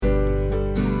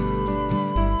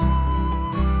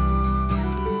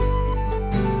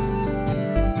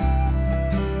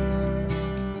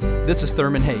this is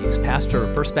Thurman Hayes, pastor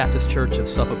of First Baptist Church of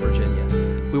Suffolk, Virginia.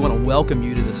 We want to welcome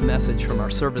you to this message from our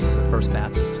services at First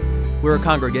Baptist. We're a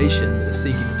congregation that is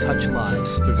seeking to touch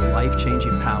lives through the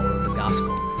life-changing power of the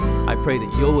gospel. I pray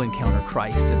that you'll encounter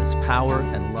Christ in his power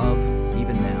and love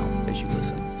even now as you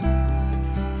listen.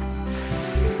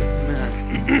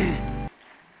 Amen.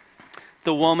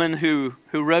 The woman who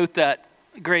wrote that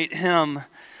great hymn,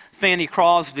 Fanny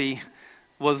Crosby,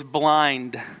 was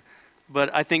blind, but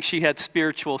I think she had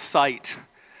spiritual sight.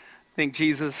 I think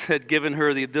Jesus had given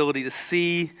her the ability to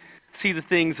see the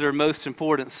things that are most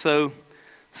important so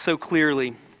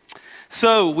clearly.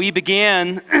 So we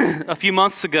began a few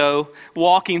months ago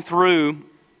walking through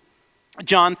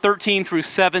John 13 through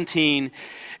 17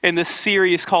 in this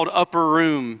series called Upper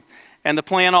Room. And the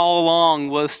plan all along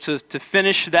was to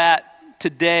finish that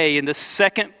today in the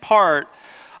second part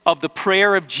of the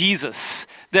prayer of Jesus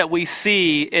that we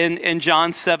see in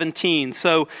John 17.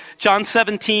 So John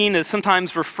 17 is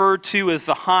sometimes referred to as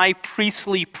the high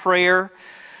priestly prayer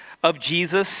of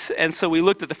Jesus. And so we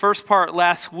looked at the first part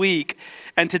last week.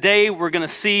 And today we're going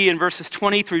to see in verses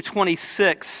 20 through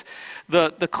 26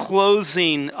 the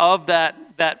closing of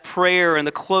that prayer and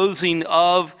the closing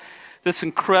of this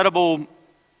incredible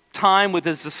time with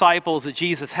his disciples that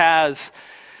Jesus has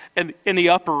in the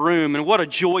upper room. And what a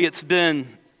joy it's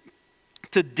been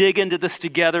to dig into this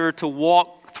together, to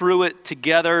walk through it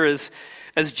together as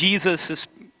Jesus is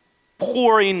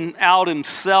pouring out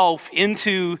himself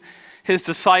into his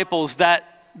disciples that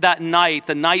night,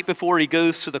 the night before he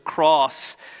goes to the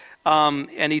cross.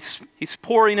 And he's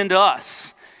pouring into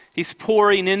us. He's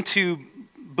pouring into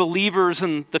believers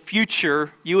in the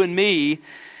future, you and me.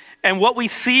 And what we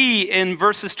see in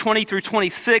verses 20 through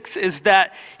 26 is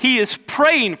that he is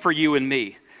praying for you and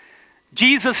me.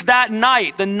 Jesus that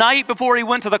night, the night before he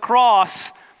went to the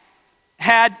cross,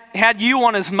 had you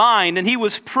on his mind, and he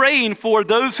was praying for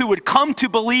those who would come to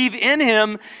believe in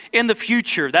him in the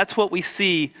future. That's what we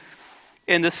see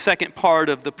in the second part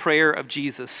of the prayer of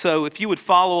Jesus. So if you would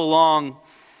follow along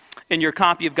in your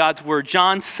copy of God's Word,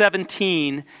 John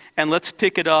 17, and let's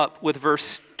pick it up with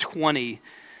verse 20.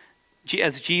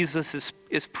 As Jesus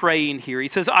is praying here. He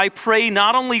says, I pray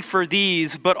not only for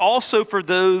these, but also for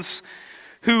those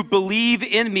who believe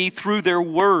in me through their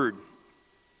word.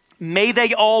 May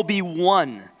they all be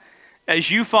one.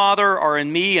 As you, Father, are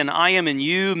in me and I am in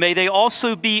you, may they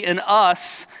also be in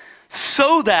us,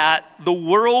 so that the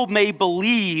world may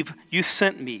believe you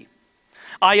sent me.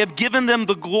 I have given them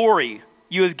the glory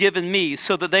you have given me,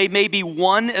 so that they may be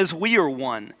one as we are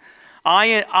one.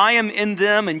 I am in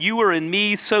them and you are in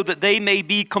me, so that they may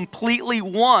be completely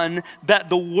one, that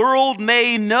the world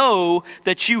may know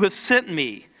that you have sent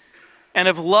me and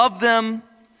have loved them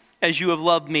as you have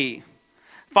loved me.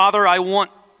 Father, I want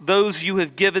those you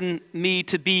have given me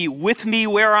to be with me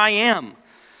where I am,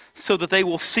 so that they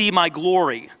will see my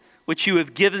glory, which you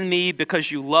have given me because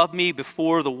you loved me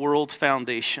before the world's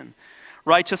foundation.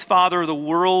 Righteous Father, the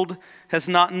world has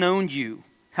not known you.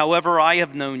 However, I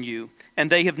have known you, and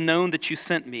they have known that you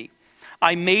sent me.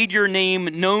 I made your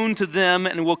name known to them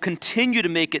and will continue to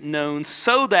make it known,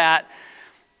 so that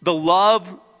the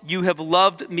love you have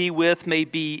loved me with may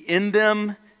be in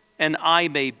them and I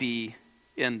may be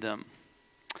in them.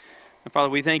 And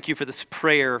Father, we thank you for this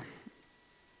prayer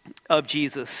of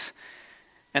Jesus,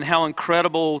 and how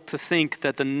incredible to think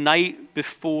that the night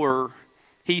before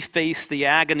he faced the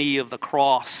agony of the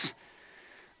cross,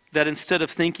 that instead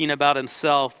of thinking about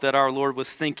himself, that our Lord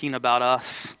was thinking about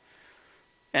us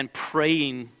and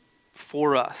praying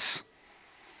for us.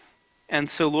 And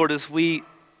so, Lord, as we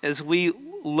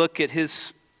look at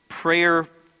his prayer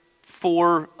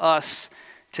for us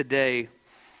today,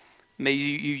 may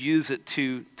you use it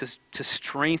to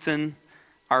strengthen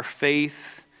our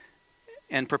faith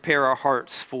and prepare our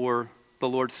hearts for the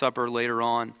Lord's Supper later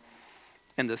on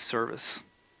in this service.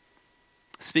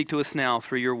 Speak to us now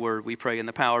through your word, we pray, in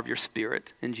the power of your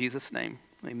Spirit. In Jesus' name,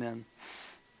 amen.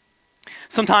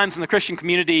 Sometimes in the Christian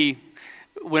community,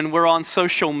 when we're on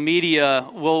social media,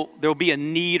 there'll be a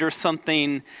need or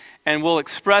something, and we'll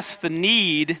express the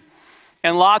need,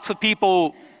 and lots of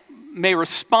people may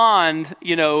respond,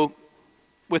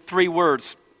 with 3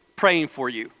 words, praying for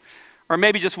you. Or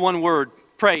maybe just one word,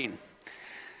 praying,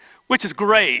 which is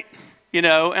great.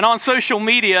 And on social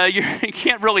media, you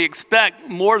can't really expect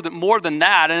more than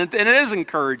that, and it is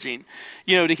encouraging,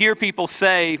 to hear people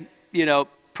say,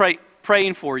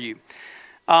 praying for you.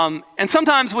 And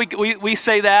sometimes we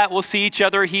say that, we'll see each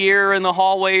other here in the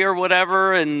hallway or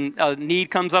whatever, and a need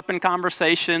comes up in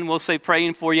conversation, we'll say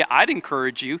praying for you. I'd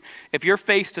encourage you, if you're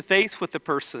face to face with the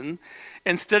person,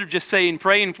 instead of just saying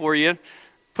praying for you,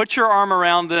 put your arm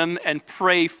around them and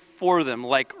pray for them,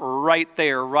 like right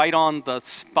there, right on the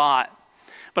spot.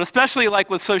 But especially like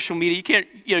with social media,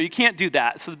 you can't do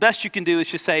that. So the best you can do is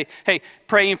just say, hey,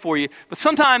 praying for you. But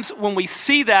sometimes when we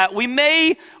see that, we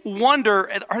may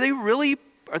wonder, are they really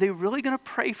going to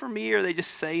pray for me, or are they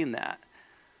just saying that?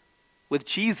 With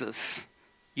Jesus,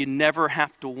 you never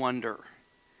have to wonder.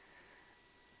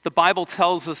 The Bible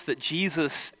tells us that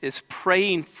Jesus is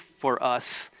praying for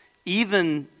us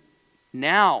even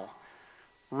now.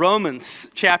 Romans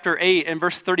chapter 8 and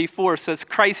verse 34 says,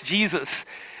 Christ Jesus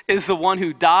is the one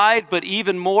who died, but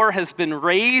even more has been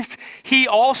raised. He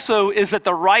also is at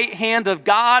the right hand of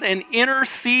God and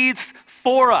intercedes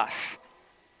for us.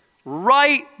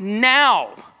 Right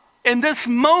now, in this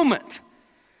moment,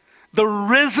 the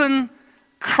risen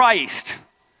Christ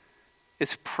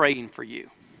is praying for you,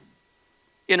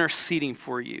 interceding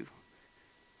for you.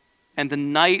 And the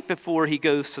night before he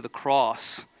goes to the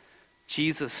cross,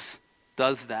 Jesus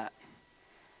does that.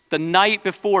 The night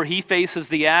before he faces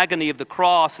the agony of the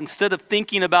cross, instead of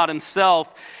thinking about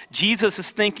himself, Jesus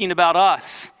is thinking about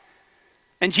us.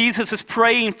 And Jesus is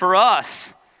praying for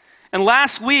us. And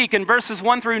last week in verses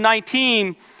 1 through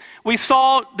 19, we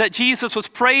saw that Jesus was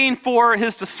praying for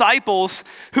his disciples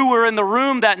who were in the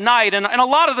room that night. And a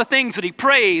lot of the things that he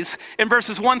prays in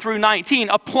verses 1 through 19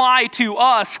 apply to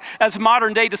us as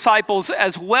modern day disciples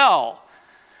as well.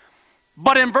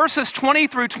 But in verses 20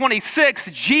 through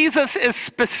 26, Jesus is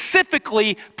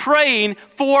specifically praying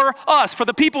for us, for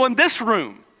the people in this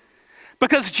room.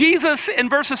 Because Jesus in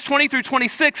verses 20 through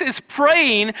 26 is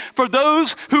praying for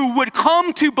those who would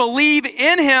come to believe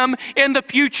in him in the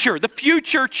future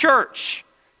church.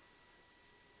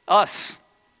 Us.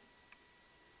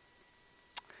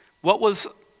 What was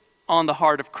on the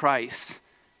heart of Christ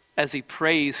as he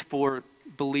prays for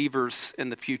believers in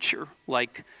the future,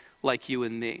 like you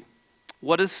and me?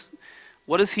 What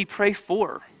does he pray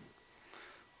for?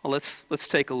 Well, let's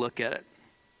take a look at it.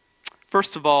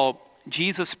 First of all,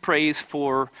 Jesus prays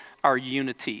for our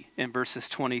unity in verses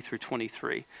 20 through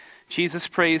 23. Jesus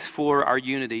prays for our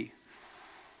unity.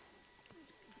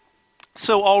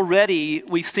 So already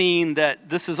we've seen that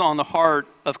this is on the heart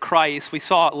of Christ. We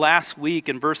saw it last week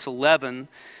in verse 11.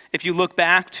 If you look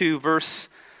back to verse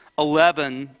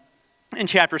 11 in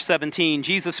chapter 17,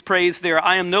 Jesus prays there,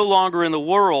 I am no longer in the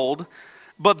world,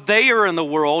 but they are in the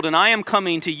world, and I am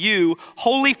coming to you.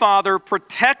 Holy Father,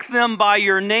 protect them by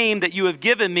your name that you have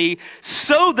given me,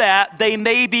 so that they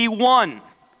may be one,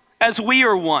 as we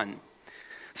are one.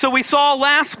 So we saw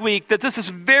last week that this is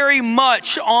very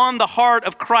much on the heart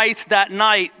of Christ that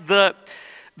night, the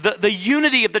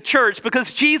unity of the church,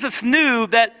 because Jesus knew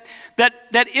that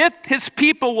if his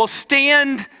people will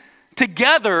stand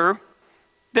together,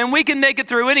 then we can make it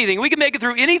through anything. We can make it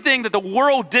through anything that the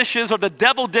world dishes or the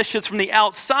devil dishes from the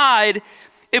outside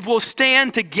if we'll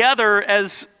stand together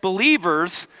as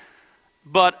believers.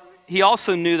 But he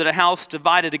also knew that a house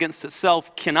divided against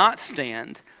itself cannot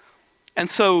stand. And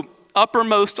so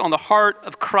uppermost on the heart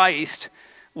of Christ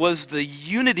was the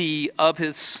unity of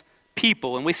his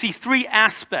people. And we see three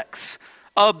aspects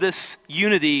of this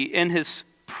unity in his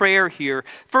prayer here.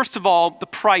 First of all, the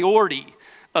priority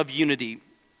of unity.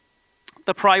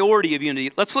 The priority of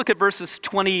unity. Let's look at verses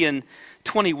 20 and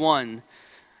 21.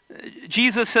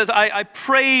 Jesus says, I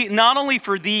pray not only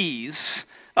for these,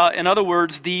 in other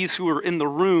words, these who are in the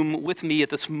room with me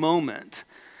at this moment,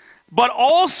 but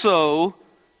also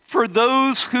for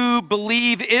those who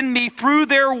believe in me through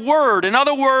their word. In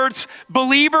other words,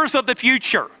 believers of the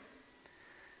future.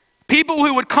 People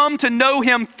who would come to know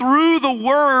him through the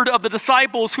word of the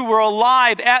disciples who were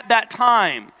alive at that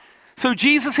time. So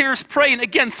Jesus here is praying,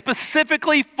 again,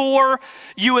 specifically for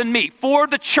you and me, for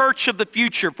the church of the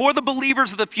future, for the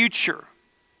believers of the future.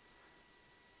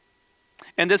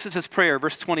 And this is his prayer,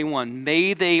 verse 21,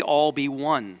 may they all be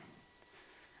one.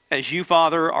 As you,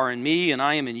 Father, are in me and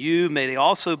I am in you, may they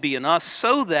also be in us,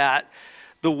 so that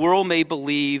the world may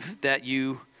believe that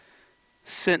you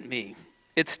sent me.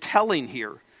 It's telling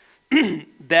here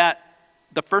that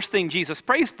the first thing Jesus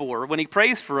prays for when he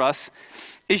prays for us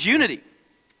is unity.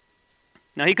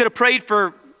 Now, he could have prayed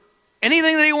for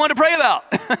anything that he wanted to pray about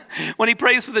when he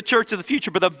prays for the church of the future.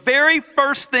 But the very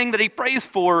first thing that he prays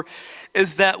for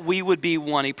is that we would be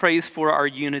one. He prays for our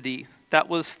unity. That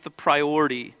was the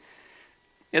priority.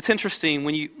 It's interesting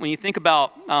when you think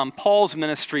about Paul's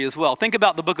ministry as well. Think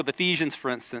about the book of Ephesians,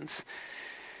 for instance.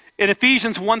 In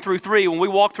Ephesians 1 through 3, when we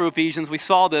walked through Ephesians, we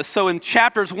saw this. So in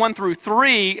chapters 1 through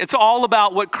 3, it's all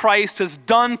about what Christ has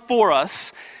done for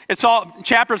us. It's all,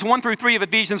 chapters 1 through 3 of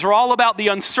Ephesians are all about the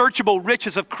unsearchable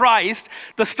riches of Christ,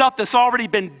 the stuff that's already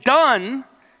been done.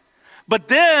 But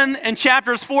then in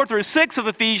chapters 4 through 6 of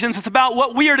Ephesians, it's about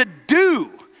what we are to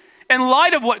do in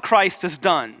light of what Christ has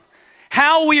done,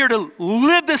 how we are to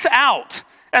live this out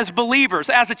as believers,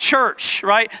 as a church,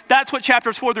 right? That's what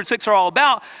chapters 4 through 6 are all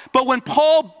about. But when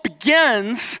Paul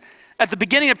begins at the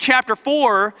beginning of chapter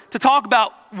 4 to talk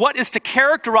about what is to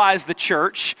characterize the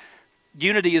church,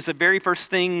 unity is the very first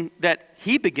thing that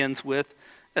he begins with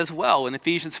as well. In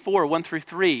Ephesians 4, 1 through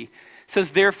 3, it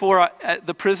says, therefore,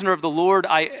 the prisoner of the Lord,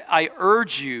 I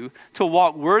urge you to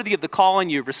walk worthy of the calling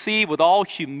you receive with all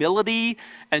humility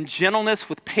and gentleness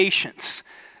with patience,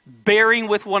 bearing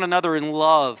with one another in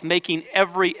love, making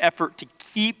every effort to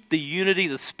keep the unity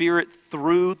of the Spirit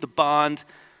through the bond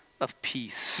of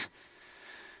peace.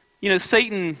 You know,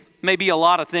 Satan may be a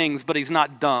lot of things, but he's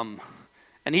not dumb.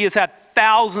 And he has had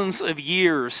thousands of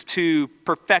years to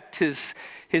perfect his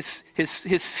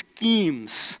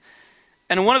schemes.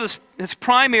 And one of his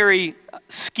primary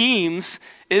schemes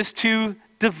is to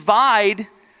divide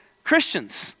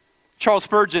Christians. Charles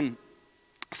Spurgeon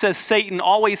says Satan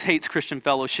always hates Christian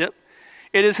fellowship.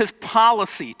 It is his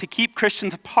policy to keep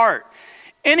Christians apart.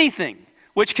 Anything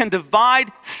which can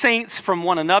divide saints from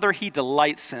one another, he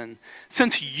delights in.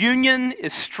 Since union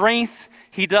is strength,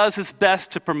 he does his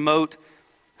best to promote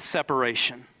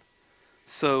separation.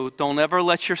 So don't ever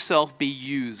let yourself be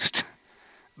used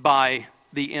by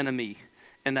the enemy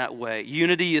in that way.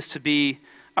 Unity is to be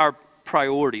our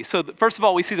priority. So first of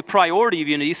all, we see the priority of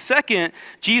unity. Second,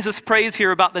 Jesus prays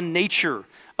here about the nature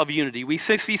of unity. We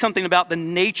see something about the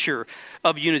nature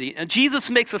of unity. And Jesus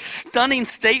makes a stunning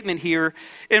statement here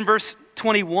in verse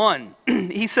 21.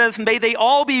 He says, may they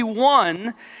all be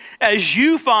one as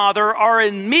you, Father, are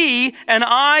in me and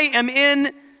I am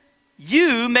in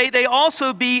you. May they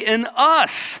also be in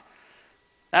us.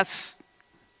 That's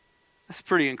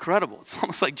pretty incredible. It's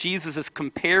almost like Jesus is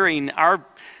comparing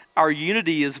our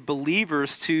unity as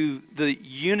believers to the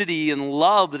unity and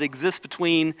love that exists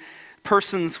between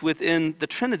persons within the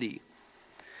Trinity.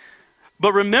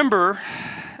 But remember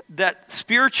that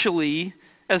spiritually,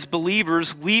 as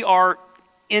believers, we are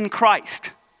in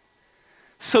Christ.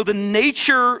 So the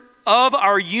nature of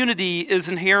our unity is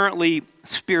inherently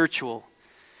spiritual.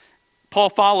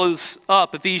 Paul follows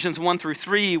up Ephesians 1 through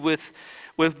 3 with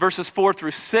verses 4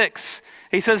 through 6.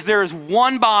 He says, there is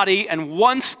one body and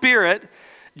one Spirit,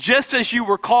 just as you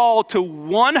were called to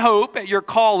one hope at your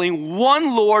calling,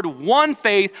 one Lord, one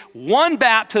faith, one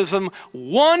baptism,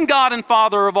 one God and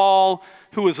Father of all,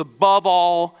 who is above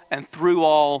all and through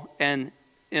all and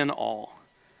in all.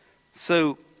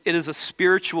 So it is a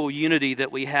spiritual unity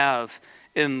that we have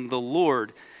in the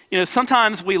Lord. You know,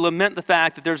 sometimes we lament the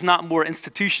fact that there's not more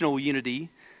institutional unity.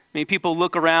 I mean, people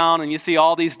look around and you see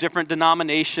all these different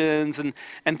denominations and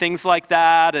things like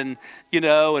that, and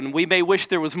we may wish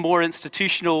there was more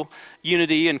institutional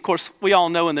unity. And of course, we all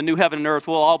know in the new heaven and earth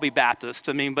we'll all be Baptist.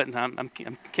 I mean, but I'm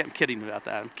kidding about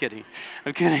that. I'm kidding.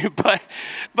 But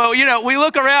we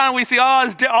look around and we see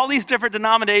all these different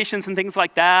denominations and things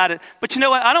like that. But you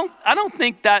know what? I don't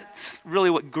think that's really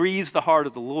what grieves the heart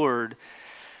of the Lord.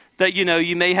 That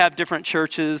you may have different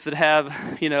churches that have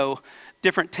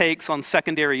different takes on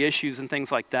secondary issues and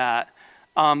things like that,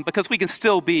 because we can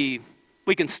still be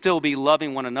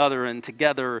loving one another and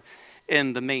together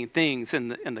in the main things in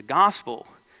the gospel.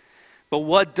 But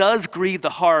what does grieve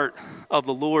the heart of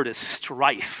the Lord is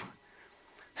strife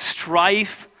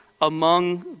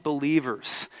among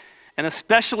believers, and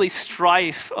especially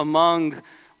strife among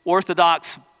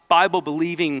Orthodox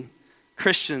Bible-believing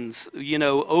Christians,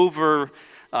 over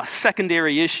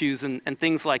secondary issues and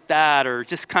things like that, or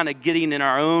just kind of getting in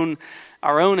our own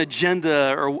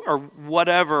agenda or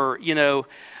whatever. We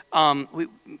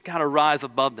got to rise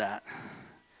above that.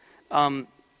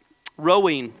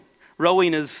 Rowing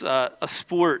is a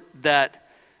sport that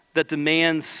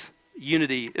demands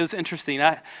unity. It was interesting.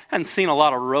 I hadn't seen a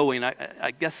lot of rowing.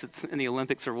 I guess it's in the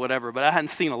Olympics or whatever, but I hadn't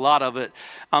seen a lot of it.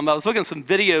 I was looking at some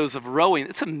videos of rowing.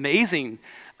 It's amazing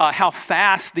how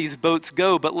fast these boats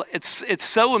go, but it's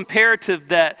so imperative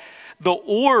that the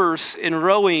oars in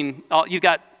rowing, you've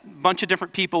got a bunch of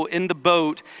different people in the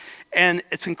boat, and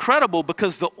it's incredible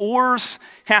because the oars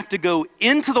have to go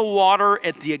into the water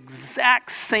at the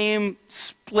exact same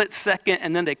split second,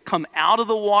 and then they come out of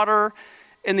the water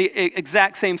in the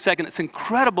exact same second. It's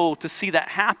incredible to see that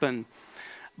happen.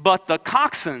 But the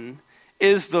coxswain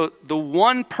is the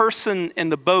one person in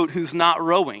the boat who's not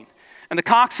rowing. And the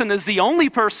coxswain is the only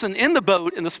person in the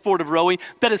boat in the sport of rowing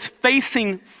that is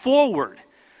facing forward.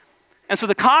 And so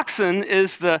the coxswain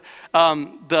is the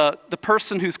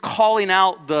person who's calling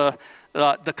out the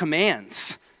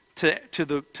commands to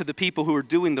the people who are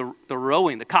doing the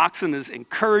rowing. The coxswain is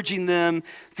encouraging them,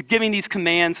 to giving these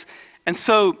commands. And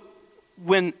so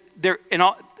when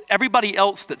everybody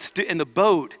else that's in the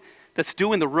boat that's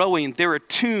doing the rowing, they're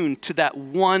attuned to that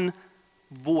one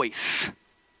voice.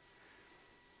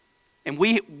 And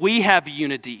we have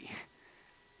unity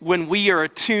when we are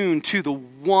attuned to the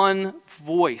one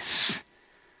voice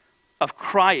of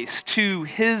Christ, to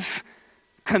his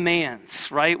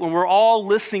commands, right? When we're all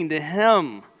listening to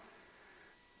him,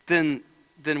 then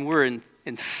we're in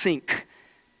sync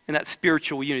in that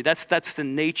spiritual unity. That's the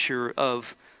nature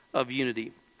of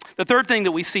unity. The third thing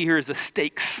that we see here is the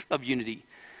stakes of unity.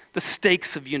 The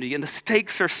stakes of unity. And the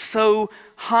stakes are so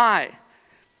high.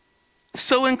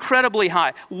 So incredibly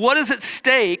high. What is at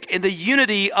stake in the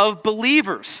unity of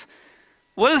believers?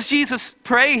 What does Jesus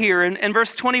pray here in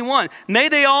verse 21? May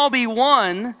they all be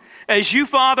one, as you,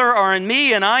 Father, are in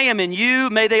me and I am in you.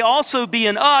 May they also be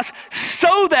in us,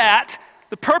 so that,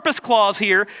 the purpose clause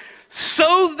here,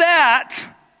 so that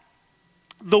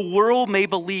the world may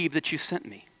believe that you sent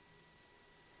me.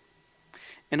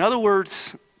 In other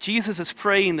words, Jesus is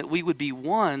praying that we would be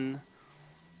one,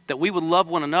 that we would love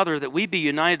one another, that we be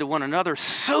united to one another,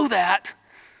 so that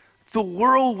the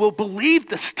world will believe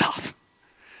this stuff.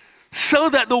 So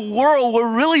that the world will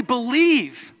really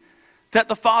believe that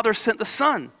the Father sent the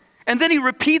Son. And then he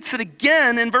repeats it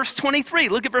again in verse 23.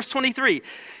 Look at verse 23.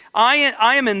 I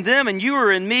am in them and you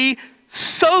are in me,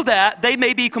 so that they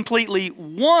may be completely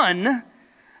one,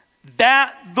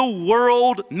 that the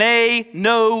world may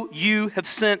know you have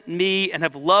sent me and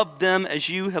have loved them as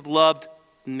you have loved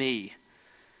me.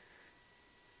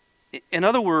 In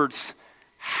other words,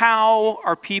 how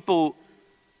are people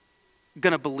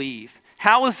going to believe?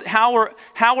 How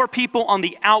are people on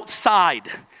the outside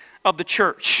of the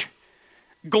church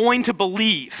going to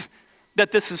believe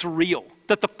that this is real,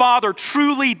 that the Father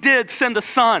truly did send the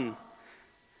Son,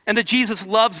 and that Jesus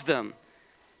loves them?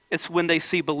 It's when they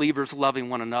see believers loving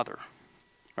one another,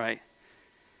 right?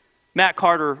 Matt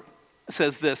Carter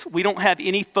says this: we don't have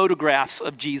any photographs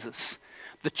of Jesus.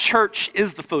 The church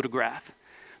is the photograph.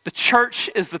 The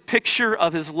church is the picture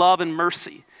of his love and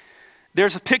mercy.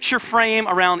 There's a picture frame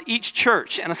around each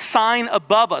church and a sign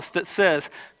above us that says,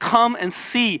 come and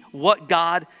see what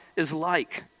God is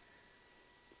like.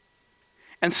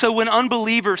 And so when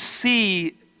unbelievers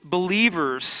see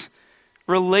believers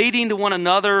relating to one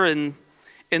another in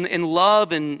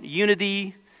love and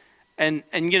unity, and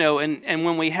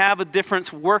when we have a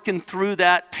difference, working through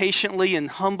that patiently and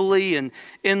humbly and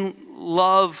in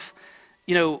love,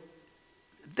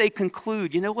 they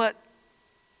conclude, you know what?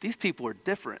 These people are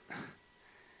different.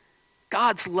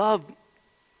 God's love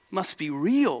must be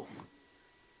real.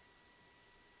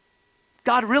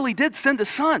 God really did send a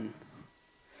Son.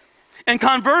 And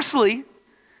conversely,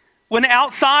 when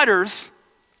outsiders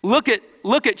look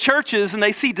at churches and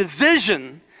they see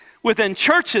division within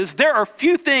churches, there are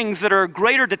few things that are a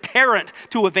greater deterrent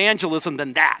to evangelism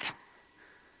than that.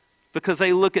 Because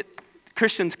they look at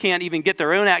Christians can't even get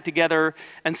their own act together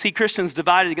and see Christians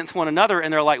divided against one another,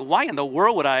 and they're like, why in the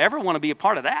world would I ever want to be a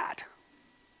part of that?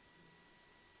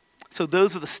 So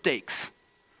those are the stakes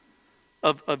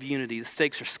of unity. The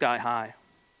stakes are sky high.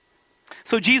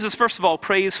 So Jesus, first of all,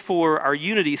 prays for our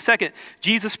unity. Second,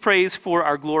 Jesus prays for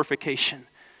our glorification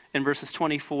in verses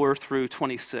 24 through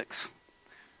 26.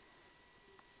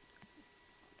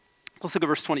 Let's look at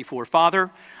verse 24. Father,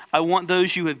 I want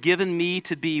those you have given me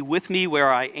to be with me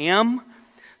where I am,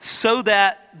 so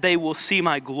that they will see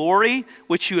my glory,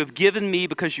 which you have given me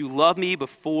because you loved me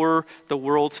before the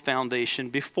world's foundation,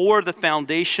 before the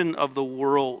foundation of the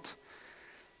world.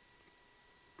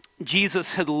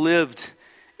 Jesus had lived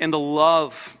in the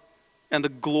love and the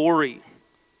glory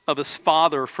of his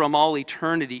Father from all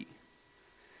eternity.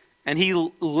 And he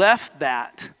left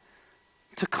that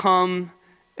to come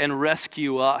and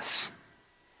rescue us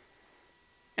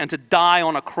and to die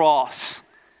on a cross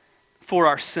for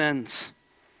our sins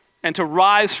and to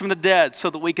rise from the dead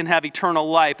so that we can have eternal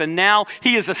life. And now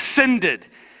he is ascended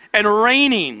and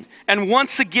reigning and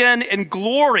once again in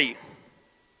glory.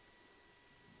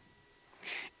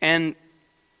 And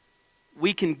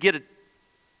we can get a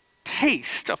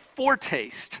taste, a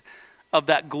foretaste of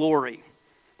that glory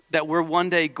that we're one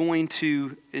day going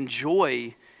to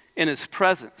enjoy in his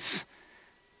presence.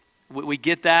 We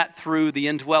get that through the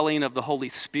indwelling of the Holy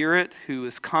Spirit, who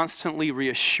is constantly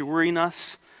reassuring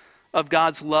us of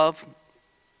God's love.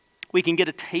 We can get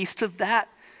a taste of that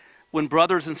when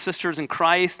brothers and sisters in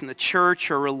Christ and the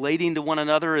church are relating to one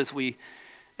another as we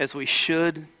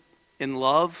should in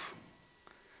love.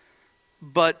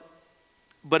 But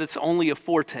it's only a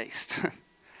foretaste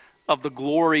of the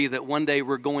glory that one day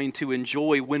we're going to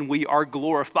enjoy when we are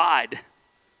glorified.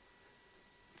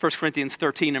 1 Corinthians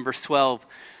 13 and verse 12,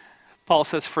 Paul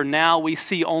says, "For now we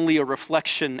see only a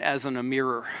reflection as in a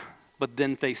mirror, but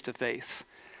then face to face.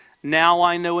 Now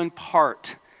I know in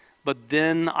part, but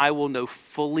then I will know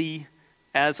fully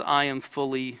as I am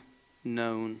fully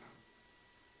known.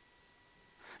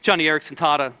 Johnny Erickson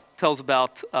Tata tells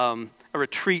about a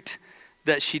retreat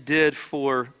that she did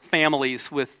for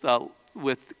families with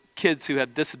kids who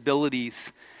have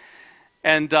disabilities.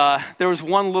 And there was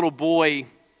one little boy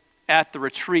at the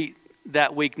retreat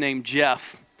that week named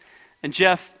Jeff. And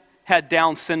Jeff had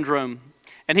Down syndrome.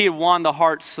 And he had won the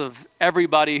hearts of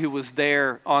everybody who was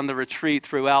there on the retreat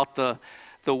throughout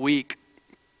the week.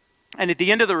 And at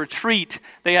the end of the retreat,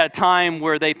 they had a time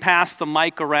where they passed the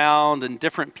mic around and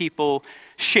different people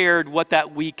shared what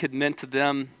that week had meant to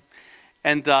them.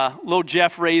 And little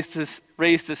Jeff raised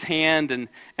his hand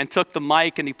and took the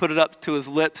mic and he put it up to his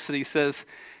lips and he says,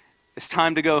 "It's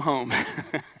time to go home."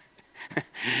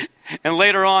 And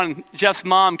later on, Jeff's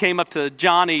mom came up to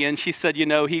Johnny and she said,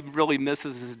 he really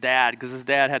misses his dad because his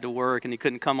dad had to work and he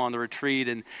couldn't come on the retreat,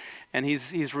 and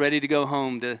he's ready to go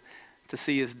home to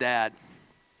see his dad.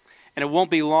 And it won't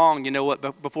be long,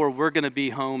 before we're going to be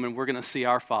home and we're going to see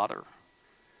our Father.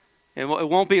 It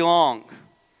won't be long.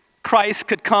 Christ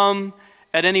could come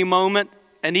at any moment,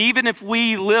 and even if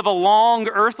we live a long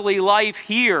earthly life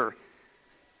here,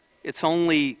 it's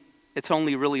only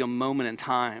really a moment in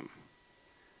time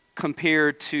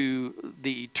compared to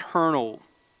the eternal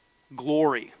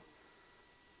glory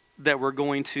that we're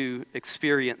going to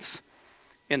experience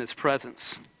in his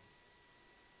presence.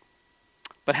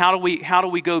 But how do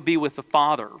we go be with the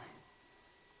Father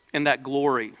in that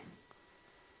glory?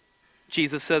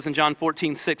 Jesus says in John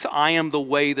 14:6, "I am the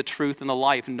way, the truth, and the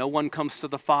life. No one comes to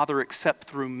the Father except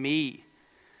through me."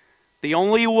 The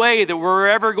only way that we're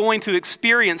ever going to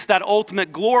experience that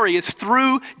ultimate glory is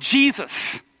through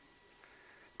Jesus,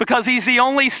 because he's the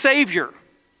only Savior.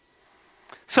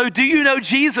 So do you know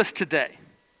Jesus today?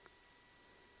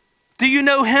 Do you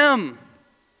know him?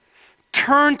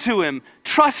 Turn to him,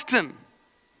 trust him,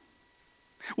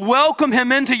 welcome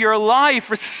him into your life,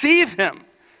 receive him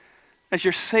as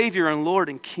your Savior and Lord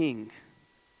and King.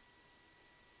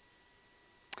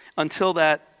 Until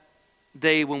that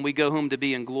day when we go home to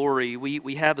be in glory,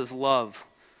 we have his love.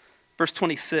 Verse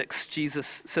 26,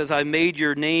 Jesus says, "I made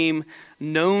your name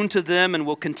known to them and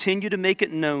will continue to make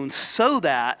it known, so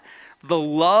that the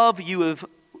love you have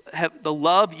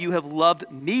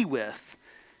loved me with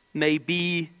may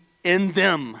be in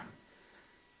them,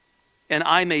 and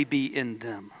I may be in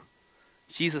them."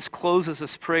 Jesus closes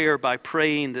this prayer by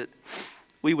praying that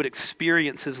we would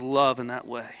experience his love in that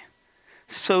way,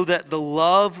 so that the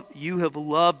love you have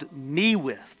loved me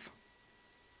with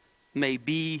may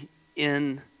be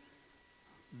in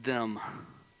them.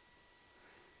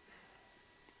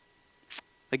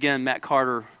 Again, Matt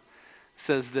Carter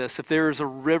says this: "If there is a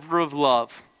river of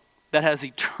love that has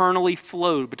eternally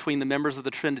flowed between the members of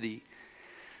the Trinity,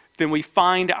 then we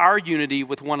find our unity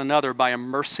with one another by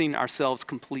immersing ourselves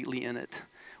completely in it.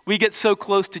 We get so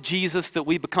close to Jesus that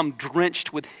we become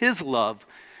drenched with his love,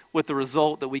 with the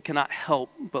result that we cannot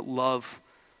help but love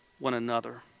one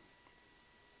another."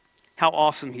 How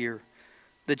awesome here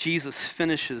that Jesus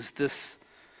finishes this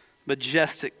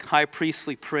majestic high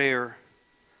priestly prayer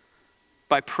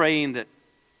by praying that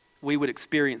we would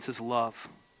experience his love.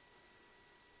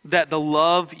 That the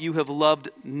love you have loved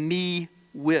me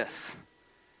with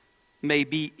may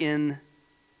be in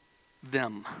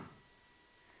them.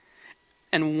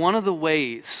 And one of the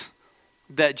ways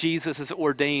that Jesus has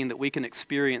ordained that we can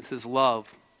experience his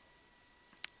love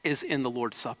is in the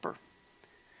Lord's Supper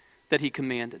that he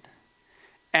commanded.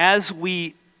 As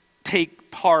we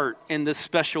take part in this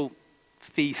special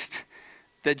feast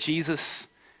that Jesus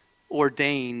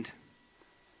ordained,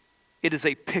 it is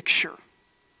a picture.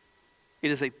 It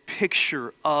is a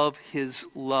picture of his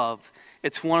love.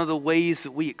 It's one of the ways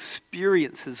that we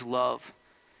experience his love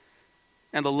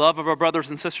and the love of our brothers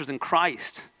and sisters in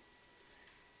Christ.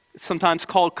 It's sometimes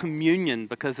called communion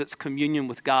because it's communion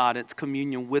with God. It's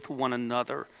communion with one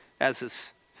another as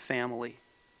his family.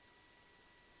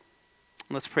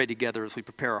 Let's pray together as we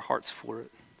prepare our hearts for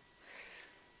it.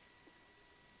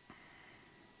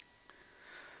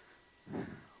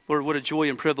 Lord, what a joy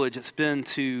and privilege it's been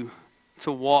to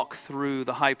walk through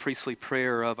the high priestly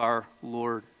prayer of our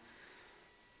Lord.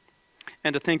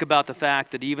 And to think about the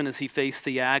fact that even as he faced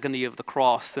the agony of the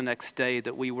cross the next day,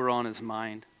 that we were on his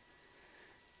mind.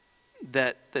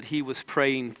 That he was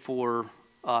praying for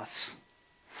us.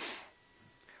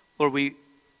 Lord,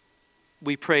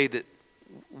 we pray that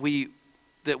we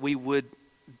would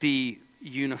be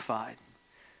unified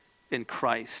in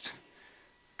Christ.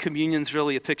 Communion's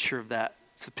really a picture of that.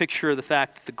 It's a picture of the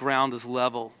fact that the ground is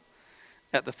level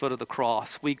at the foot of the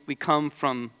cross. We come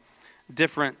from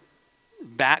different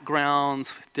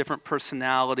backgrounds, different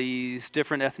personalities,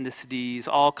 different ethnicities,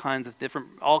 all kinds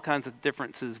of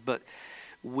differences, but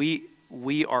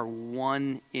we are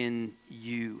one in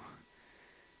you.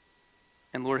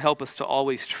 And Lord, help us to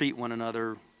always treat one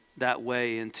another that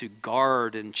way and to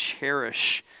guard and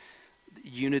cherish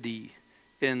unity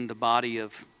in the body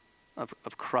of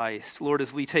Christ. Lord,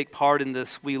 as we take part in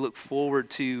this, we look forward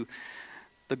to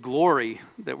the glory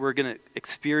that we're going to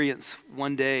experience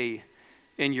one day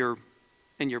in your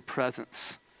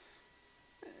presence.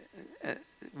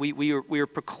 We are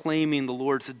proclaiming the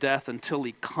Lord's death until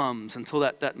he comes, until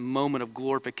that moment of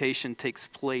glorification takes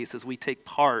place as we take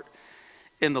part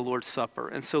in the Lord's Supper.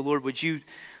 And so, Lord, would you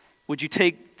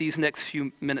take these next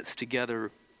few minutes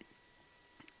together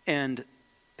and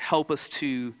help us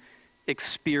to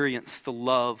experience the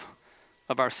love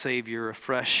of our Savior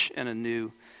afresh and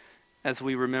anew as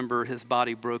we remember his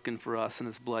body broken for us and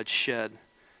his blood shed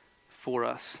for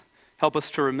us. Help us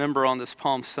to remember on this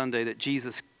Palm Sunday that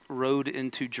Jesus rode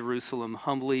into Jerusalem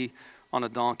humbly on a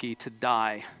donkey to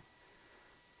die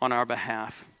on our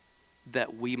behalf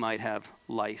that we might have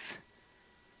life.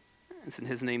 It's in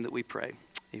his name that we pray.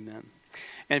 Amen.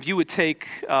 And if you would take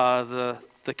the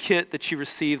kit that you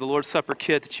received, the Lord's Supper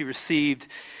kit that you received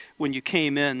when you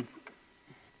came in.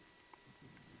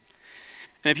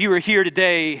 And if you are here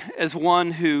today as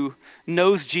one who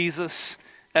knows Jesus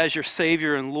as your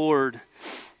Savior and Lord,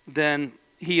 then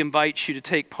he invites you to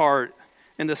take part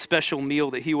in the special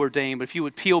meal that he ordained. But if you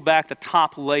would peel back the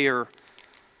top layer,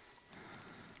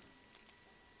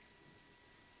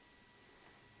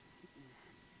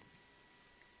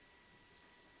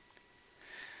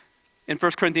 in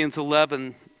 1 Corinthians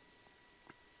 11,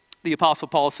 the Apostle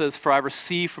Paul says, "For I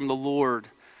received from the Lord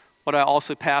what I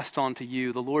also passed on to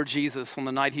you. The Lord Jesus, on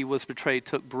the night he was betrayed,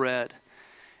 took bread,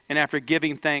 and after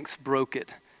giving thanks, broke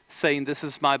it, saying, 'This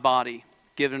is my body,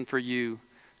 given for you.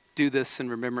 Do this in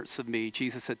remembrance of me.'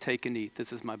 Jesus said, 'Take and eat.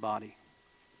 This is my body.'"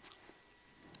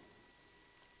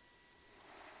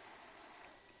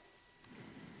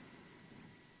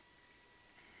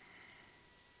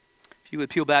 If you would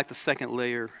peel back the second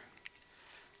layer,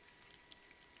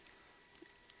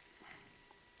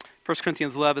 1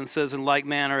 Corinthians 11 says, "In like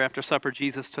manner, after supper,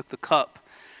 Jesus took the cup,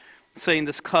 saying,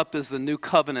 'This cup is the new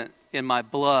covenant in my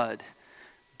blood.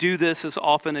 Do this as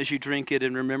often as you drink it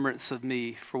in remembrance of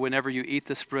me. For whenever you eat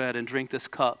this bread and drink this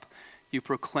cup, you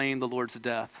proclaim the Lord's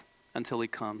death until he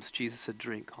comes.'" Jesus said,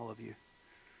 "Drink, all of you."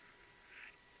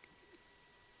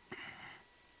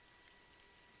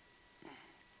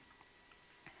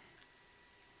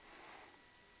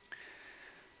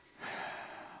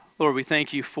 Lord, we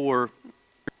thank you for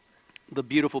the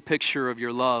beautiful picture of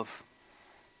your love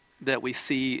that we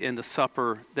see in the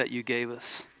supper that you gave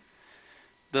us.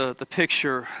 The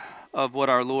picture of what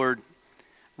our Lord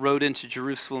rode into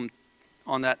Jerusalem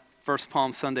on that first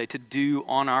Palm Sunday to do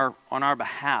on our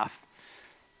behalf,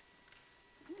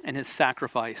 and his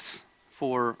sacrifice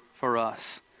for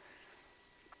us.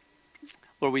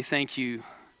 Lord, we thank you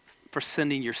for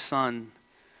sending your Son.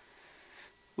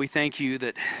 We thank you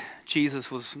that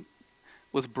Jesus was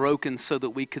broken so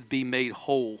that we could be made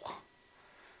whole,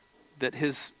 that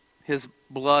his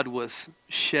blood was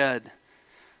shed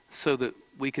so that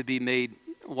we could be made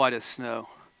white as snow,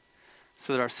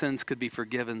 so that our sins could be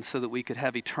forgiven, so that we could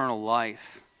have eternal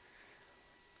life.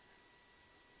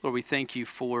 Lord, we thank you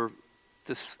for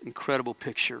this incredible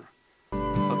picture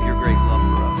of your great love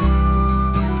for us.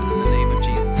 It's in the name of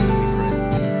Jesus that we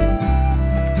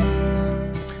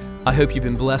pray. I hope you've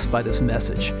been blessed by this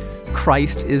message.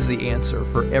 Christ is the answer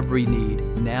for every need,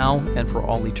 now and for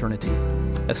all eternity.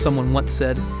 As someone once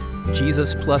said,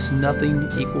 Jesus plus nothing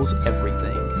equals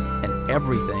everything, and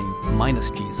everything minus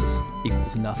Jesus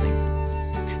equals nothing.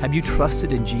 Have you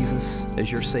trusted in Jesus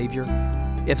as your Savior?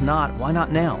 If not, why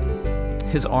not now?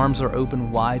 His arms are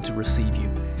open wide to receive you.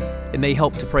 It may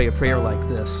help to pray a prayer like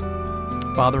this.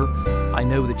 Father, I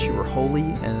know that you are holy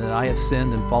and that I have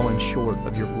sinned and fallen short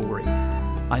of your glory.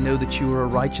 I know that you are a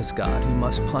righteous God who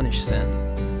must punish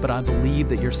sin, but I believe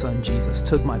that your Son Jesus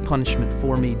took my punishment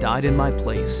for me, died in my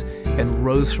place, and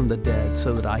rose from the dead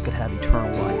so that I could have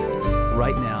eternal life.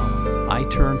 Right now, I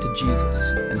turn to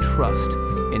Jesus and trust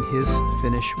in his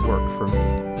finished work for me.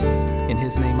 In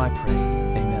his name I pray,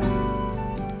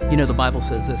 amen. You know, the Bible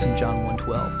says this in John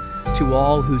 1:12, "To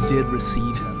all who did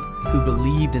receive him, who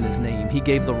believed in his name, he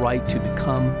gave the right to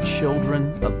become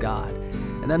children of God."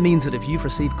 And that means that if you've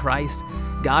received Christ,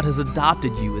 God has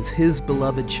adopted you as his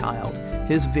beloved child,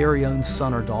 his very own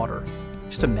son or daughter.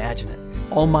 Just imagine it.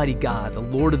 Almighty God, the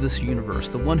Lord of this universe,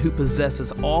 the one who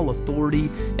possesses all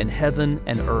authority in heaven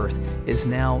and earth, is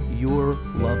now your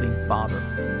loving Father,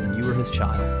 and you are his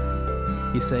child.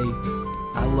 You say,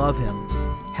 I love him.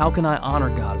 How can I honor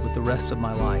God with the rest of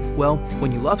my life? Well,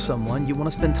 when you love someone, you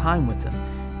want to spend time with them.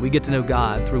 We get to know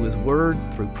God through His Word,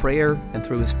 through prayer, and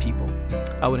through His people.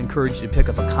 I would encourage you to pick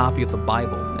up a copy of the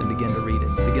Bible and begin to read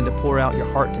it. Begin to pour out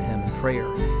your heart to Him in prayer.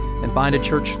 And find a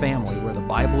church family where the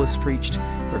Bible is preached,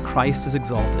 where Christ is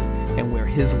exalted, and where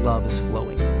His love is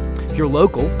flowing. If you're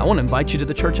local, I want to invite you to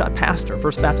the church I pastor,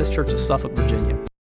 First Baptist Church of Suffolk, Virginia.